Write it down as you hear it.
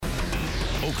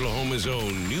Oklahoma's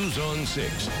own News on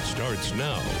 6 starts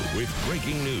now with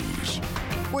breaking news.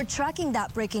 We're tracking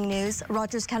that breaking news.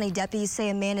 Rogers County deputies say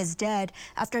a man is dead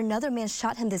after another man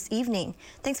shot him this evening.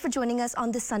 Thanks for joining us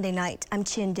on this Sunday night. I'm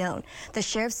Chin Doan. The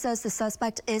sheriff says the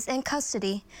suspect is in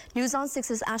custody. News on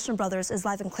 6's Ashlyn Brothers is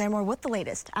live in Claremore with the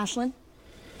latest. Ashlyn?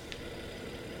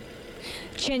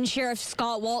 Chin Sheriff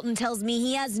Scott Walton tells me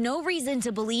he has no reason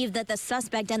to believe that the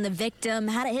suspect and the victim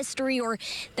had a history or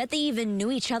that they even knew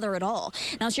each other at all.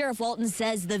 Now, Sheriff Walton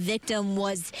says the victim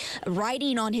was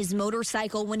riding on his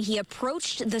motorcycle when he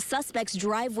approached the suspect's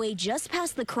driveway just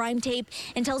past the crime tape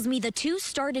and tells me the two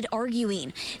started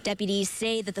arguing. Deputies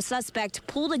say that the suspect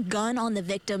pulled a gun on the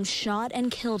victim, shot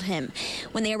and killed him.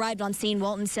 When they arrived on scene,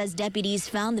 Walton says deputies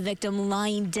found the victim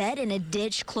lying dead in a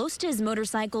ditch close to his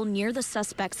motorcycle near the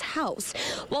suspect's house.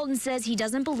 Walton says he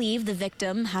doesn't believe the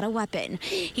victim had a weapon.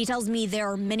 He tells me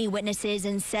there are many witnesses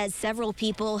and says several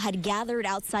people had gathered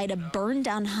outside a burned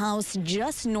down house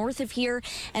just north of here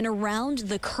and around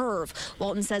the curve.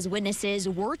 Walton says witnesses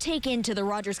were taken to the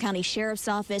Rogers County Sheriff's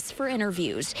Office for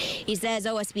interviews. He says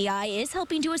OSBI is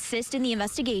helping to assist in the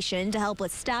investigation to help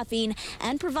with staffing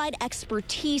and provide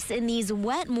expertise in these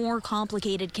wet, more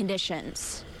complicated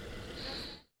conditions.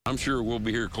 I'm sure we'll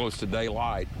be here close to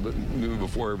daylight, but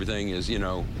before everything is,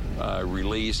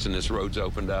 released and this road's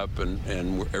opened up and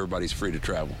everybody's free to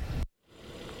travel.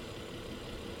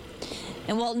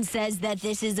 And Walton says that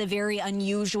this is a very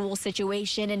unusual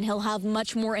situation and he'll have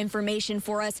much more information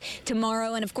for us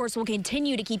tomorrow. And of course, we'll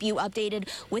continue to keep you updated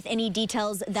with any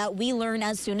details that we learn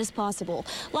as soon as possible.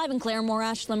 Live in Claremore,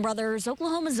 Ashlyn Brothers,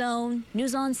 Oklahoma's own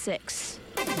News on 6.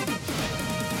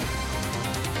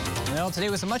 Well, today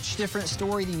was a much different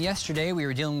story than yesterday. We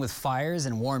were dealing with fires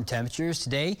and warm temperatures.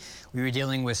 Today, we were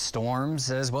dealing with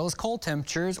storms as well as cold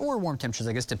temperatures, or warm temperatures,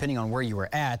 I guess, depending on where you were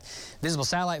at. Visible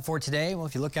satellite for today, well,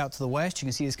 if you look out to the west, you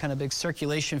can see this kind of big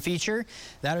circulation feature.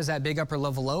 That is that big upper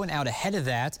level low, and out ahead of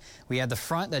that, we had the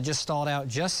front that just stalled out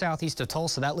just southeast of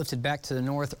Tulsa. That lifted back to the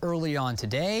north early on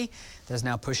today. That's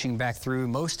now pushing back through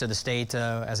most of the state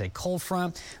as a cold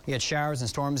front. We had showers and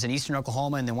storms in eastern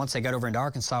Oklahoma, and then once they got over into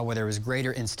Arkansas where there was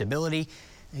greater instability,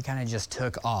 they kind of just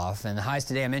took off. And the highs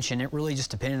today, I mentioned, it really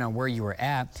just depended on where you were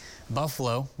at.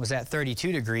 Buffalo was at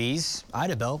 32 degrees.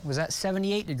 Idabel was at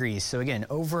 78 degrees. So again,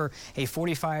 over a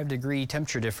 45-degree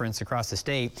temperature difference across the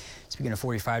state. Speaking of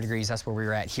 45 degrees, that's where we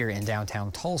were at here in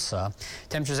downtown Tulsa.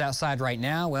 Temperatures outside right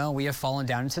now, well, we have fallen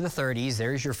down into the 30s.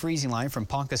 There's your freezing line from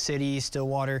Ponca City,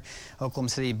 Stillwater, Oklahoma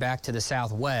City back to the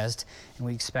southwest. And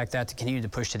we expect that to continue to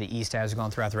push to the east as we're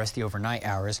going throughout the rest of the overnight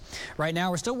hours. Right now,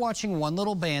 we're still watching one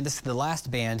little band. This is the last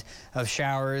band of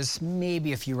showers,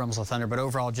 maybe a few rumbles of thunder, but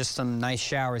overall just some nice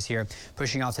showers here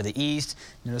pushing off to the east.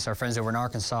 Notice our friends over in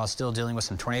Arkansas still dealing with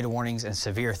some tornado warnings and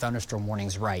severe thunderstorm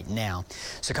warnings right now.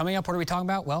 So coming up, what are we talking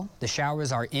about? Well, the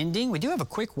showers are ending. We do have a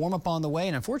quick warm-up on the way,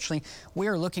 and unfortunately, we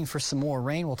are looking for some more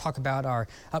rain. We'll talk about our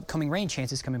upcoming rain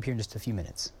chances coming up here in just a few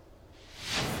minutes.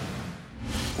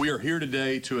 We are here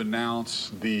today to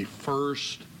announce the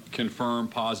first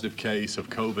confirmed positive case of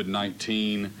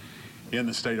COVID-19 in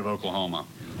the state of Oklahoma.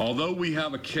 Although we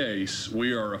have a case,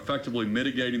 we are effectively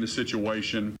mitigating the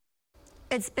situation.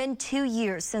 It's been 2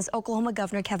 years since Oklahoma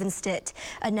Governor Kevin Stitt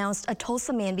announced a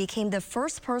Tulsa man became the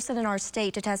first person in our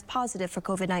state to test positive for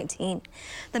COVID-19.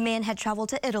 The man had traveled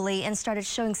to Italy and started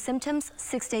showing symptoms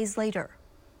 6 days later.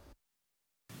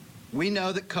 We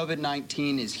know that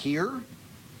COVID-19 is here,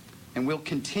 and we'll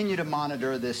continue to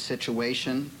monitor this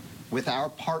situation with our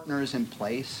partners in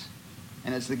place.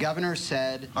 And as the governor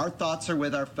said, our thoughts are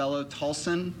with our fellow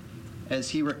Tulsan as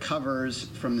he recovers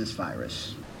from this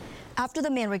virus. After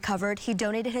the man recovered, he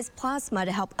donated his plasma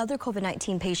to help other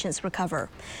COVID-19 patients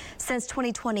recover. Since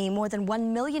 2020, more than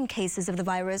 1 million cases of the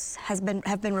virus have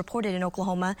been reported in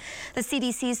Oklahoma. The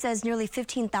CDC says nearly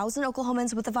 15,000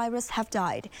 Oklahomans with the virus have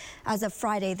died. As of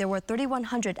Friday, there were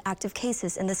 3,100 active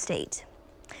cases in the state.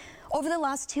 Over the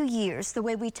last 2 years, the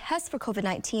way we test for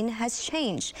COVID-19 has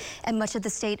changed, and much of the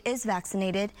state is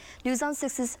vaccinated. News on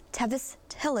 6's Tevis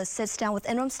Hillis sits down with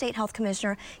Interim State Health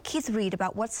Commissioner Keith Reed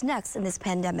about what's next in this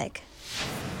pandemic.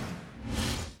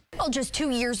 Well, just 2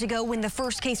 years ago, when the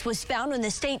first case was found in the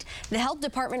state, the health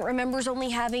department remembers only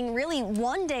having really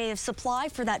 1 day of supply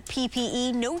for that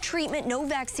PPE, no treatment, no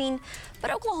vaccine.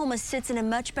 But Oklahoma sits in a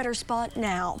much better spot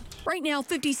now. Right now,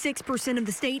 56% of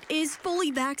the state is fully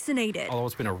vaccinated. Although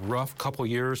it's been a rough couple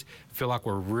years, I feel like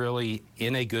we're really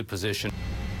in a good position.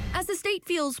 As the state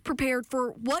feels prepared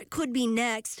for what could be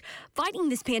next, fighting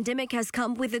this pandemic has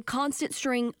come with a constant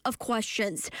string of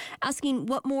questions, asking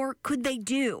what more could they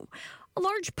do? A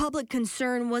large public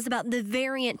concern was about the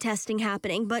variant testing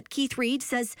happening, but Keith Reed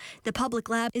says the public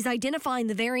lab is identifying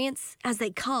the variants as they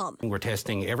come. We're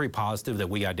testing every positive that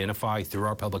we identify through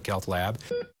our public health lab.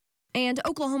 And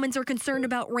Oklahomans are concerned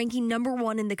about ranking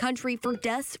 #1 in the country for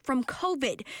deaths from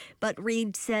COVID. But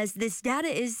Reed says this data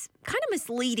is kind of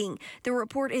misleading. The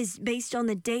report is based on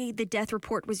the day the death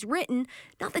report was written,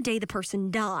 not the day the person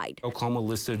died. Oklahoma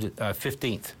listed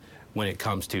 15th when it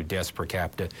comes to deaths per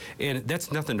capita. And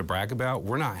that's nothing to brag about.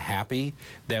 We're not happy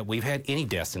that we've had any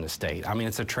deaths in the state. I mean,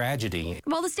 it's a tragedy.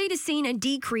 While the state has seen a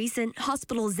decrease in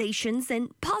hospitalizations and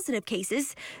positive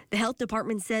cases, the health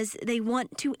department says they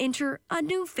want to enter a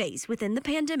new phase within the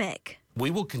pandemic.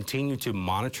 We will continue to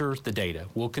monitor the data.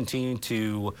 We'll continue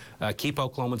to keep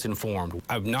Oklahomans informed.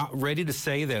 I'm not ready to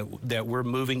say that we're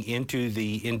moving into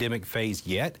the endemic phase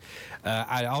yet.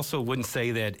 I also wouldn't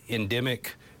say that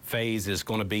endemic phase is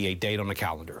going to be a date on the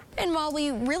calendar. And while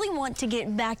we really want to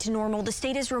get back to normal, the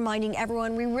state is reminding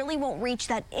everyone we really won't reach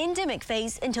that endemic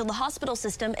phase until the hospital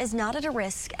system is not at a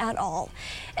risk at all.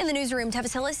 In the newsroom,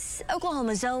 Tevis Hillis,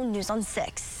 Oklahoma's own News on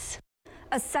 6.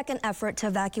 A second effort to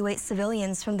evacuate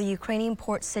civilians from the Ukrainian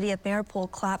port city of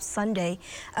Mariupol collapsed Sunday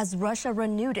as Russia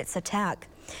renewed its attack.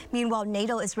 Meanwhile,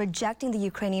 NATO is rejecting the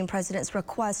Ukrainian president's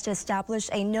request to establish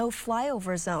a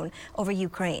no-flyover zone over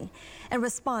Ukraine. In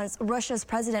response, Russia's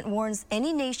president warns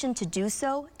any nation to do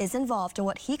so is involved in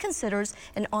what he considers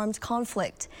an armed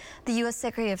conflict. The U.S.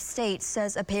 Secretary of State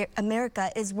says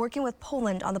America is working with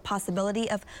Poland on the possibility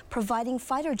of providing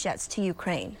fighter jets to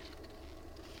Ukraine.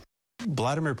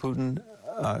 Vladimir Putin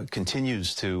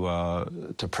continues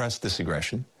to press this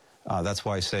aggression. That's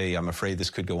why I say I'm afraid this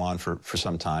could go on for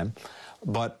some time.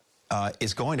 But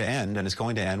it's going to end, and it's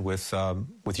going to end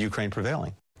with Ukraine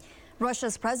prevailing.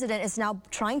 Russia's president is now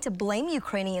trying to blame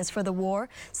Ukrainians for the war,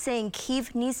 saying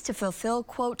Kyiv needs to fulfill,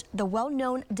 quote, the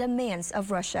well-known demands of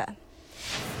Russia.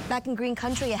 Back in green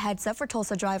country, a heads up for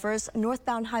Tulsa drivers.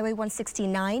 Northbound Highway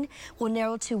 169 will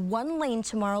narrow to one lane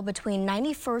tomorrow between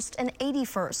 91st and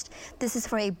 81st. This is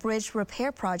for a bridge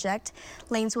repair project.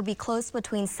 Lanes will be closed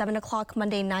between 7 o'clock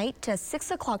Monday night to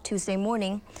 6 o'clock Tuesday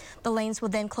morning. The lanes will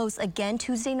then close again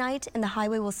Tuesday night, and the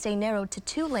highway will stay narrowed to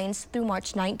 2 lanes through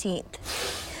March 19th.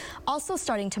 Also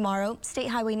starting tomorrow, State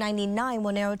Highway 99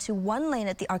 will narrow to 1 lane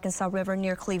at the Arkansas River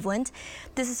near Cleveland.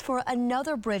 This is for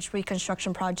another bridge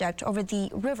reconstruction project over the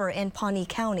river in Pawnee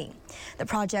County. The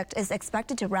project is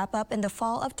expected to wrap up in the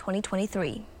fall of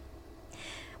 2023.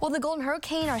 Well, the Golden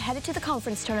Hurricane are headed to the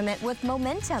conference tournament with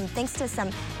momentum thanks to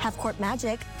some half-court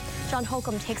magic. John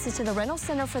Holcomb takes us to the Reynolds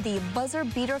Center for the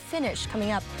buzzer-beater finish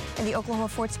coming up in the Oklahoma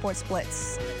Ford Sports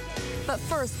Blitz. But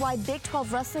first, why Big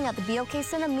 12 wrestling at the BOK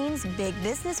Center means big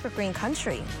business for green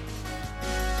country.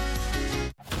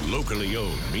 Locally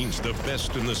owned means the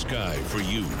best in the sky for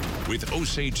you. With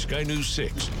Osage Sky News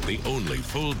 6, the only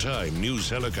full-time news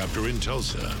helicopter in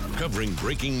Tulsa, covering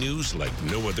breaking news like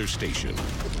no other station.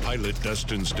 Pilot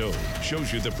Dustin Stone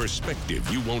shows you the perspective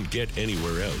you won't get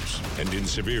anywhere else. And in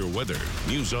severe weather,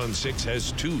 News on 6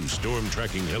 has 2 storm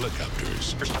tracking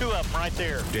helicopters. There's 2 of them right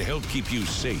there. To help keep you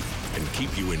safe and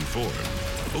keep you informed.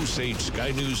 Osage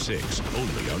Sky News 6,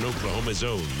 only on Oklahoma's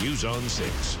own News on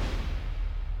 6.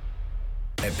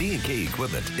 At P&K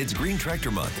Equipment, it's Green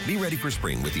Tractor Month. Be ready for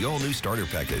spring with the all-new starter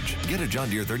package. Get a John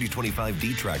Deere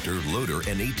 3025D tractor, loader,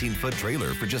 and 18-foot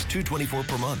trailer for just $224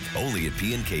 per month. Only at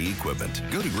P&K Equipment.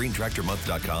 Go to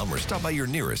greentractormonth.com or stop by your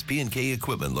nearest P&K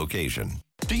Equipment location.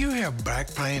 Do you have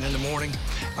back pain in the morning?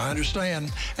 I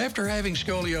understand. After having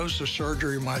scoliosis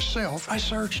surgery myself, I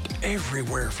searched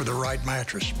everywhere for the right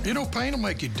mattress. You know, pain will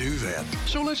make you do that.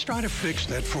 So let's try to fix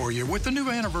that for you with the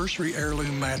new Anniversary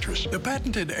Heirloom mattress. The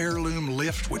patented Heirloom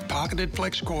Lift with pocketed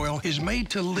flex coil is made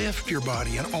to lift your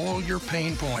body and all your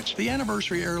pain points. The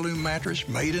Anniversary Heirloom mattress,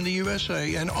 made in the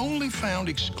USA and only found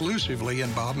exclusively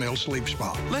in Bob Mills Sleep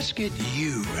Spa. Let's get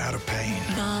you out of pain.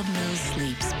 Bob Mills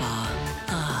Sleep Spa.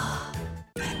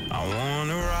 I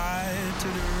wanna ride to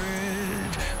the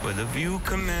ridge where the view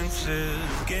commences.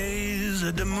 Gaze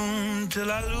at the moon till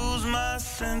I lose my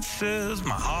senses.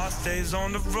 My heart stays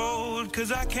on the road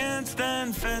 'cause I can't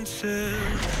stand fences.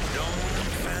 Don't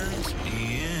fence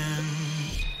me in.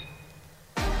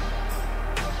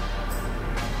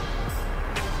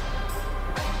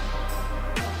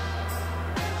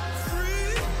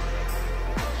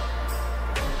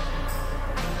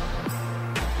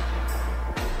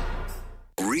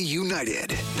 Reunited,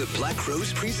 the Black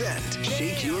Crowes present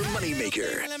Shake Your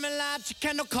Moneymaker.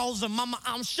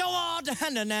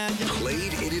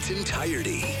 Played in its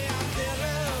entirety.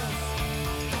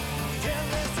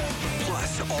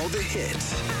 Plus all the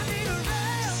hits.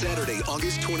 Saturday,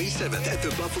 August 27th at the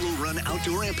Buffalo Run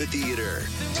Outdoor Amphitheater.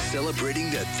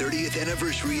 Celebrating the 30th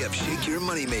anniversary of Shake Your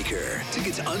Moneymaker.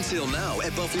 Tickets on sale now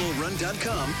at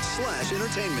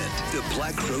buffalorun.com/entertainment. The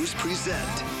Black Crowes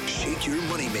present Shake Your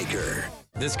Moneymaker.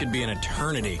 This could be an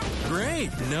eternity.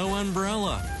 Great, no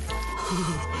umbrella.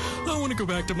 I want to go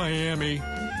back to Miami.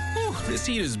 This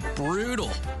heat is brutal.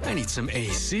 I need some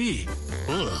AC.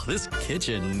 Ugh, this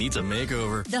kitchen needs a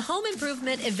makeover. The home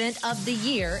improvement event of the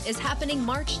year is happening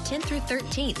March 10th through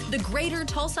 13th. The Greater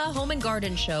Tulsa Home and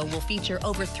Garden Show will feature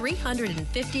over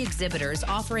 350 exhibitors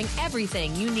offering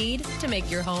everything you need to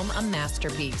make your home a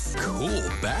masterpiece. Cool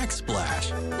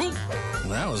backsplash. Oop,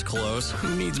 that was close.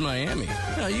 Who needs Miami?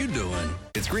 How you doing?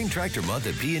 It's Green Tractor Month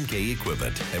at B&K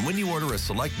Equipment. And when you order a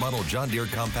select model John Deere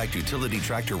compact utility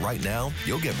tractor right now,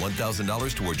 you'll get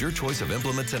 $1,000 towards your choice of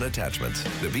implements and attachments.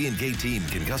 The B&K team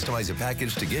can customize a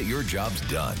package to get your jobs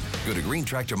done. Go to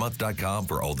greentractormonth.com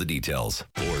for all the details.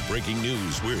 For breaking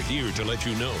news, we're here to let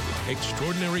you know.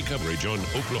 Extraordinary coverage on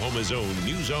Oklahoma's own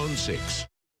News on 6.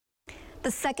 The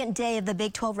second day of the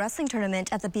Big 12 wrestling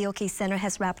tournament at the BOK Center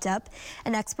has wrapped up,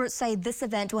 and experts say this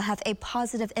event will have a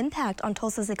positive impact on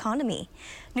Tulsa's economy.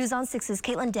 News on 6's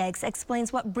Caitlin Deggs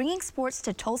explains what bringing sports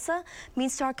to Tulsa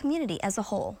means to our community as a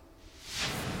whole.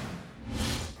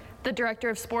 The director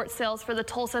of sports sales for the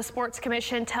Tulsa Sports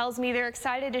Commission tells me they're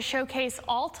excited to showcase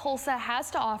all Tulsa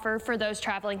has to offer for those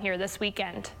traveling here this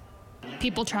weekend.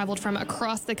 People traveled from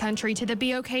across the country to the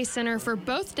BOK Center for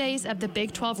both days of the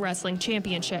Big 12 Wrestling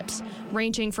Championships,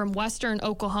 ranging from western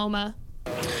Oklahoma.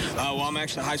 Well, I'm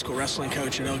actually a high school wrestling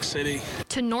coach in Oak City.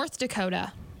 To North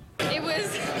Dakota. It was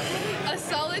a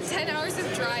solid 10 hours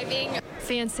of driving.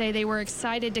 Fans say they were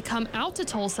excited to come out to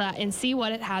Tulsa and see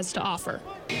what it has to offer.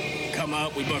 Come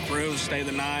up, we book rooms, stay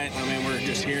the night. I mean, we're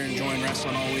just here enjoying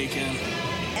wrestling all weekend.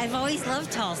 I've always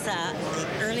loved Tulsa.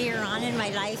 Earlier on in my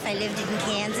life, I lived in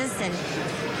Kansas, and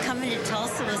coming to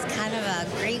Tulsa was kind of a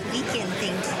great weekend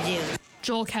thing to do.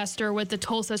 Joel Kester with the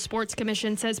Tulsa Sports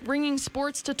Commission says bringing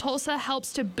sports to Tulsa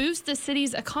helps to boost the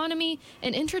city's economy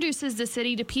and introduces the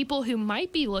city to people who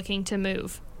might be looking to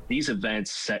move. These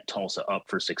events set Tulsa up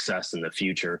for success in the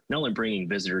future, not only bringing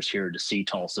visitors here to see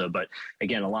Tulsa, but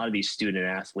again, a lot of these student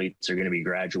athletes are going to be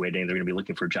graduating. They're going to be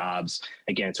looking for jobs.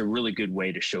 Again, it's a really good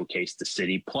way to showcase the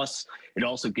city. Plus, it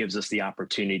also gives us the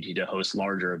opportunity to host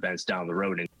larger events down the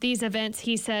road. These events,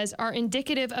 he says, are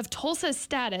indicative of Tulsa's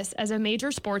status as a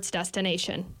major sports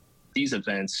destination. These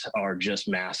events are just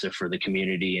massive for the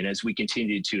community. And as we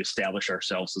continue to establish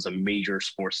ourselves as a major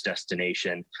sports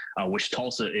destination, which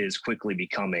Tulsa is quickly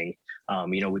becoming,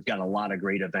 we've got a lot of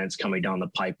great events coming down the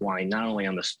pipeline, not only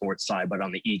on the sports side, but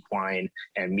on the equine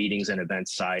and meetings and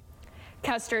events side.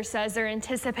 Kester says they're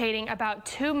anticipating about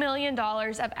 $2 million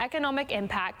of economic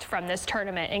impact from this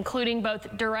tournament, including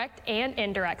both direct and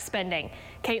indirect spending.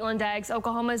 Caitlin Deggs,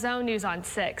 Oklahoma's own News on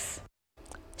 6.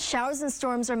 Showers and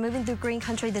storms are moving through Green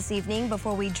Country this evening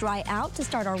before we dry out to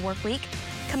start our work week.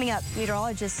 Coming up,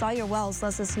 meteorologist Sawyer Wells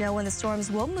lets us know when the storms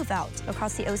will move out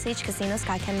across the Osage Casino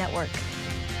Skycam network.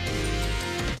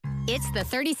 It's the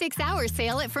 36-hour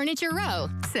sale at Furniture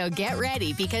Row. So get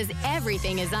ready because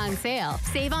everything is on sale.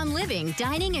 Save on living,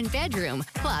 dining, and bedroom.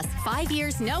 Plus, 5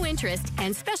 years, no interest,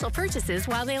 and special purchases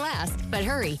while they last. But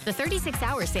hurry, the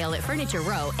 36-hour sale at Furniture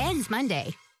Row ends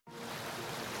Monday.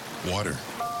 Water.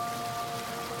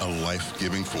 A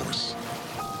life-giving force.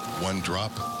 One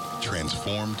drop,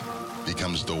 transformed,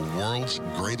 becomes the world's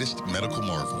greatest medical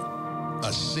marvel.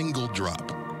 A single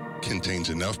drop contains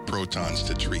enough protons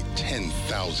to treat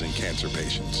 10,000 cancer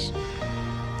patients.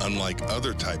 Unlike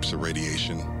other types of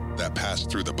radiation that pass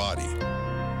through the body,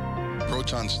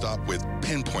 protons stop with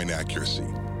pinpoint accuracy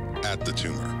at the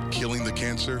tumor, killing the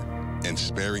cancer and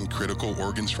sparing critical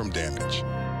organs from damage.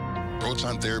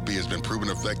 Proton therapy has been proven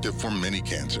effective for many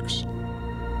cancers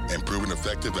and proven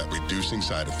effective at reducing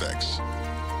side effects.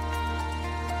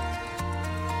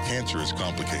 Cancer is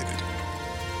complicated.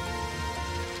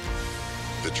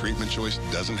 The treatment choice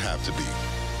doesn't have to be.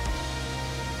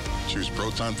 Choose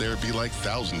proton therapy like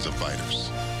thousands of fighters.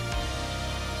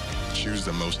 Choose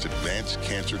the most advanced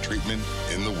cancer treatment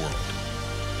in the world.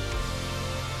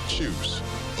 Choose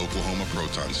Oklahoma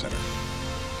Proton Center.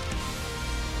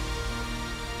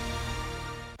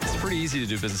 It's pretty easy to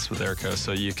do business with Airco,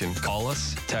 so you can call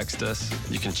us, text us,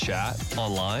 you can chat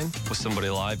online with somebody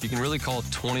live. You can really call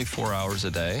 24 hours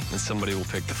a day, and somebody will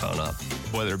pick the phone up.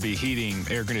 Whether it be heating,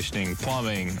 air conditioning,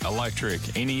 plumbing,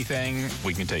 electric, anything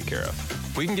we can take care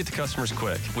of. We can get to customers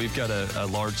quick. We've got a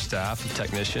large staff of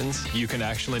technicians. You can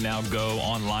actually now go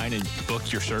online and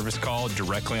book your service call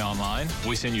directly online.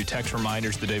 We send you text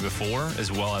reminders the day before,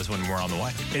 as well as when we're on the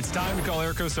way. It's time to call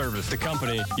Airco Service, the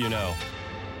company you know.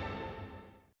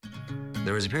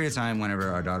 There was a period of time whenever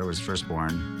our daughter was first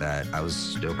born that I was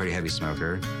still a pretty heavy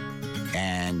smoker,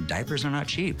 and diapers are not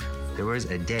cheap. There was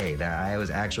a day that I was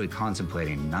actually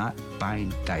contemplating not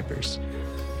buying diapers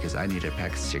because I needed a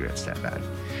pack of cigarettes that bad.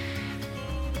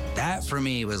 That for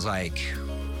me was like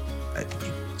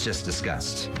just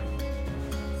disgust.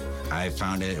 I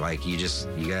found it like you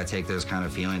gotta take those kind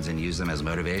of feelings and use them as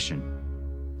motivation.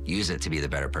 Use it to be the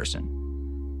better person.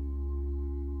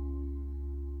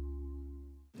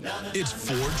 It's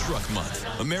Ford Truck Month.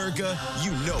 America,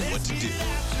 you know what to do.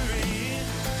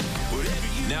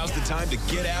 Now's the time to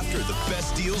get after the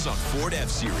best deals on Ford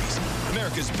F-Series,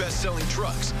 America's best-selling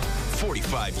trucks,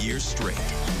 45 years straight.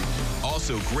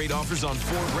 Also, great offers on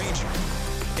Ford Ranger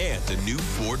and the new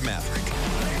Ford Maverick.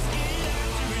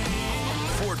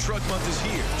 Ford Truck Month is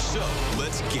here, so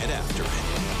let's get after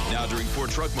it. Now during Ford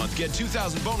Truck Month, get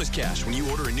 $2,000 bonus cash when you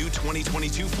order a new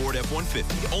 2022 Ford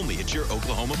F-150, only at your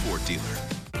Oklahoma Ford dealer.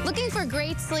 Looking for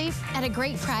great sleep at a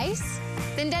great price?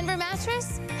 Then Denver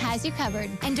Mattress has you covered.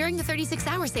 And during the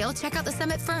 36-hour sale, check out the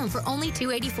Summit Firm for only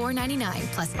 $284.99,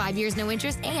 plus 5 years no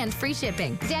interest and free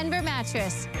shipping. Denver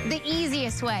Mattress, the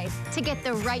easiest way to get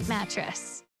the right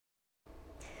mattress.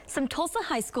 Some Tulsa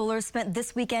high schoolers spent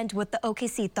this weekend with the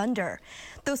OKC Thunder.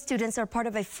 Those students are part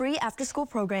of a free after-school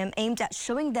program aimed at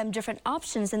showing them different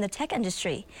options in the tech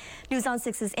industry. News on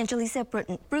 6's Angelisa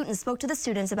Bruton spoke to the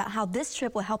students about how this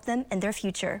trip will help them in their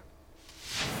future.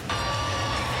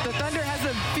 The Thunder has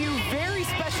a few very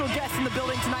special guests in the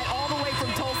building tonight, all the way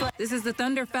from Tulsa. This is the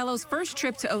Thunder Fellows' first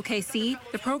trip to OKC.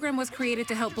 The program was created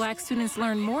to help Black students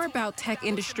learn more about tech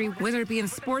industry, whether it be in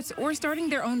sports or starting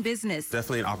their own business.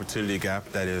 Definitely an opportunity gap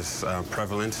that is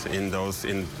prevalent in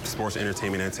sports,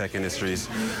 entertainment, and tech industries.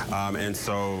 And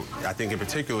so I think in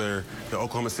particular, the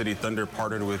Oklahoma City Thunder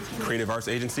partnered with Creative Arts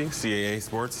Agency, CAA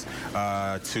Sports,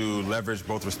 to leverage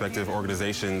both respective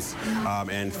organizations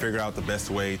and figure out the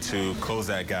best way to close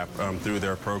that gap through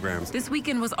their programs. This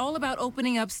weekend was all about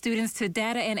opening up students to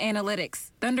data and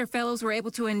analytics. Thunder Fellows were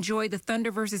able to enjoy the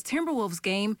Thunder versus Timberwolves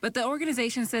game, but the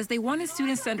organization says they wanted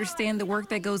students to understand the work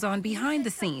that goes on behind the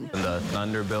scene. The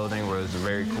Thunder building was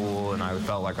very cool, and I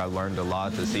felt like I learned a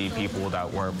lot to see people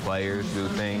that weren't players do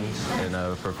things in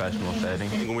a professional setting.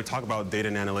 When we talk about data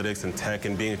and analytics and tech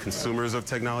and being consumers of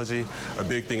technology, a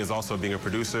big thing is also being a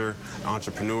producer,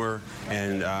 entrepreneur,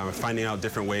 and finding out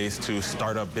different ways to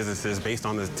start up businesses based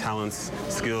on the talents,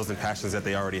 skills, and passions that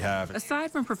they already have.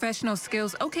 Aside from professional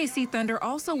skills, OKC Thunder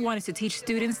also wanted to teach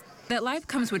students that life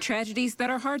comes with tragedies that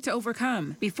are hard to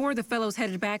overcome. Before the fellows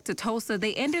headed back to Tulsa,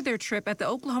 they ended their trip at the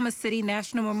Oklahoma City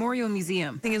National Memorial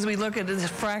Museum. I think as we look at this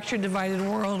fractured, divided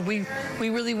world, we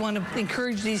really want to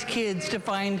encourage these kids to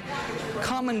find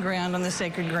common ground on the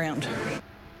sacred ground.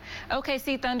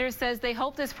 OKC Thunder says they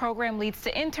hope this program leads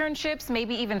to internships,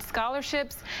 maybe even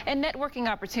scholarships, and networking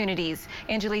opportunities.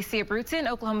 Angelisa Bruton,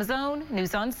 Oklahoma's Own,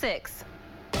 News on 6.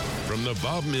 From the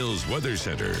Bob Mills Weather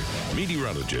Center,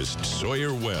 meteorologist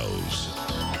Sawyer Wells.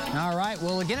 All right.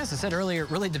 Well, again, as I said earlier,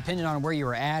 it really depended on where you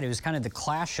were at. It was kind of the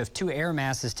clash of two air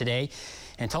masses today.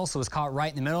 And Tulsa was caught right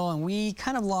in the middle, and we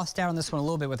kind of lost out on this one a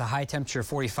little bit with a high temperature of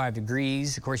 45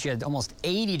 degrees. Of course, you had almost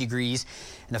 80 degrees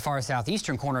in the far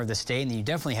southeastern corner of the state, and then you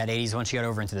definitely had 80s once you got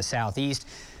over into the southeast.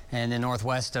 And then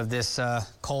northwest of this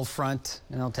cold front,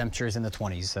 temperatures in the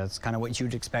 20s. That's kind of what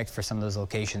you'd expect for some of those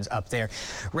locations up there.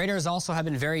 Radars also have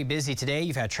been very busy today.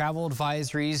 You've had travel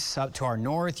advisories up to our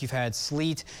north. You've had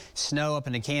sleet, snow up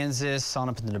into Kansas, on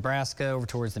up into Nebraska, over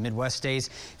towards the Midwest states.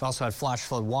 You've also had flash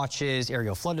flood watches,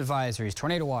 aerial flood advisories,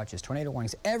 tornado watches, tornado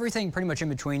warnings, everything pretty much in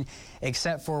between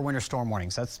except for winter storm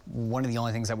warnings. That's one of the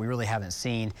only things that we really haven't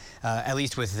seen, at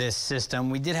least with this system.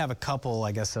 We did have a couple,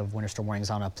 I guess, of winter storm warnings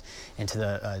on up into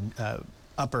the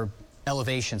upper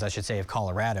elevations, I should say, of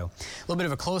Colorado. A little bit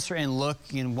of a closer in look,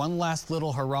 one last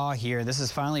little hurrah here. This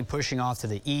is finally pushing off to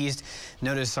the east.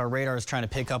 Notice our radar is trying to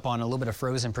pick up on a little bit of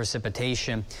frozen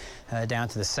precipitation down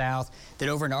to the south. Then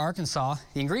over into Arkansas,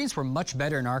 the ingredients were much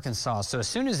better in Arkansas. So as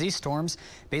soon as these storms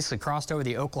basically crossed over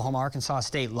the Oklahoma-Arkansas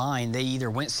state line, they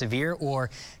either went severe or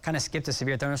kind of skipped a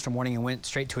severe thunderstorm warning and went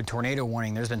straight to a tornado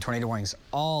warning. There's been tornado warnings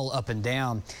all up and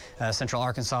down central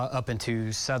Arkansas, up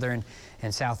into southern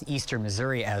and southeastern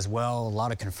Missouri as well. A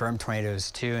lot of confirmed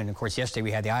tornadoes too, and of course yesterday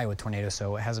we had the Iowa tornado,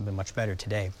 so it hasn't been much better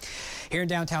today. Here in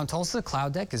downtown Tulsa,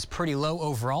 cloud deck is pretty low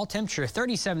overall. Temperature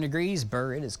 37 degrees.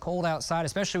 Burr, it is cold outside,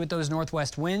 especially with those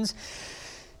northwest winds.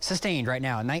 Sustained right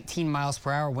now, 19 miles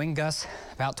per hour. Wind gusts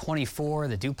about 24.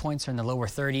 The dew points are in the lower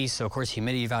 30s, so of course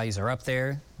humidity values are up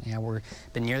there. Yeah, we've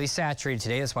been nearly saturated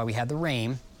today. That's why we had the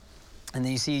rain. And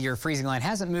then you see your freezing line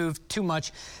hasn't moved too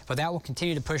much, but that will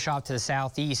continue to push off to the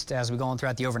southeast as we go on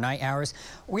throughout the overnight hours.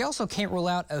 We also can't rule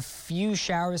out a few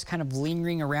showers kind of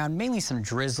lingering around, mainly some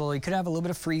drizzle. You could have a little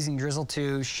bit of freezing drizzle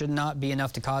too. Should not be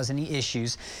enough to cause any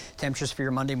issues. Temperatures for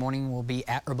your Monday morning will be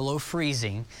at or below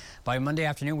freezing. By Monday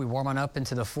afternoon, we warm on up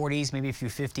into the 40s, maybe a few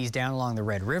 50s down along the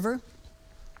Red River.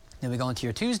 Then we go into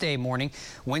your Tuesday morning.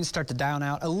 Winds start to down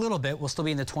out a little bit. We'll still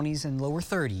be in the 20s and lower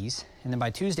 30s. And then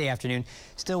by Tuesday afternoon,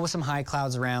 still with some high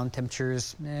clouds around,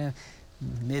 temperatures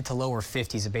mid to lower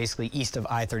 50s, basically east of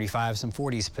I-35, some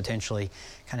 40s potentially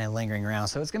kind of lingering around.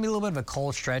 So it's going to be a little bit of a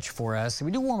cold stretch for us.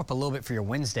 We do warm up a little bit for your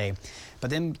Wednesday,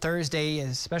 but then Thursday,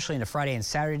 especially into Friday and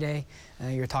Saturday,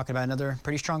 you're talking about another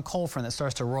pretty strong cold front that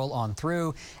starts to roll on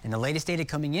through. And the latest data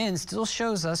coming in still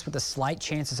shows us with a slight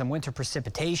chance of some winter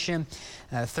precipitation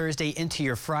Thursday into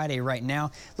your Friday right now.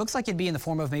 Looks like it'd be in the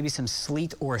form of maybe some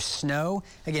sleet or snow.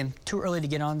 Again, too early to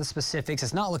get on the specifics.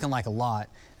 It's not looking like a lot.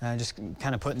 Just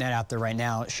kind of putting that out there right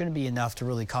now. It shouldn't be enough to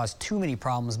really cause too many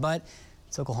problems, but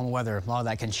it's Oklahoma weather. A lot of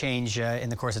that can change in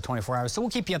the course of 24 hours, so we'll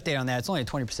keep you updated on that. It's only a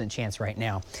 20% chance right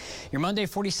now. Your Monday,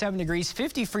 47 degrees,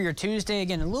 50 for your Tuesday.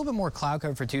 Again, a little bit more cloud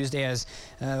cover for Tuesday as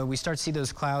we start to see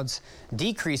those clouds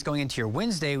decrease going into your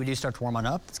Wednesday. We do start to warm on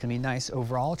up. It's going to be nice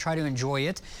overall. Try to enjoy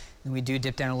it. Then we do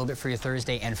dip down a little bit for your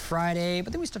Thursday and Friday,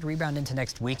 but then we start to rebound into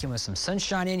next weekend with some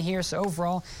sunshine in here. So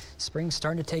overall, spring's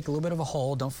starting to take a little bit of a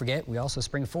hold. Don't forget, we also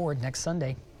spring forward next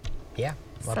Sunday. Yeah.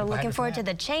 So looking forward to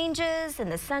the changes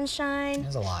and the sunshine.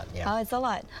 There's a lot, yeah. Oh, it's a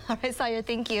lot. All right, Sawyer,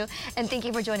 thank you. And thank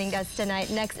you for joining us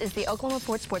tonight. Next is the Oklahoma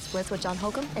Report Sports Blitz with John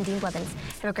Holcomb and Dean Blevins.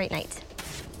 Have a great night.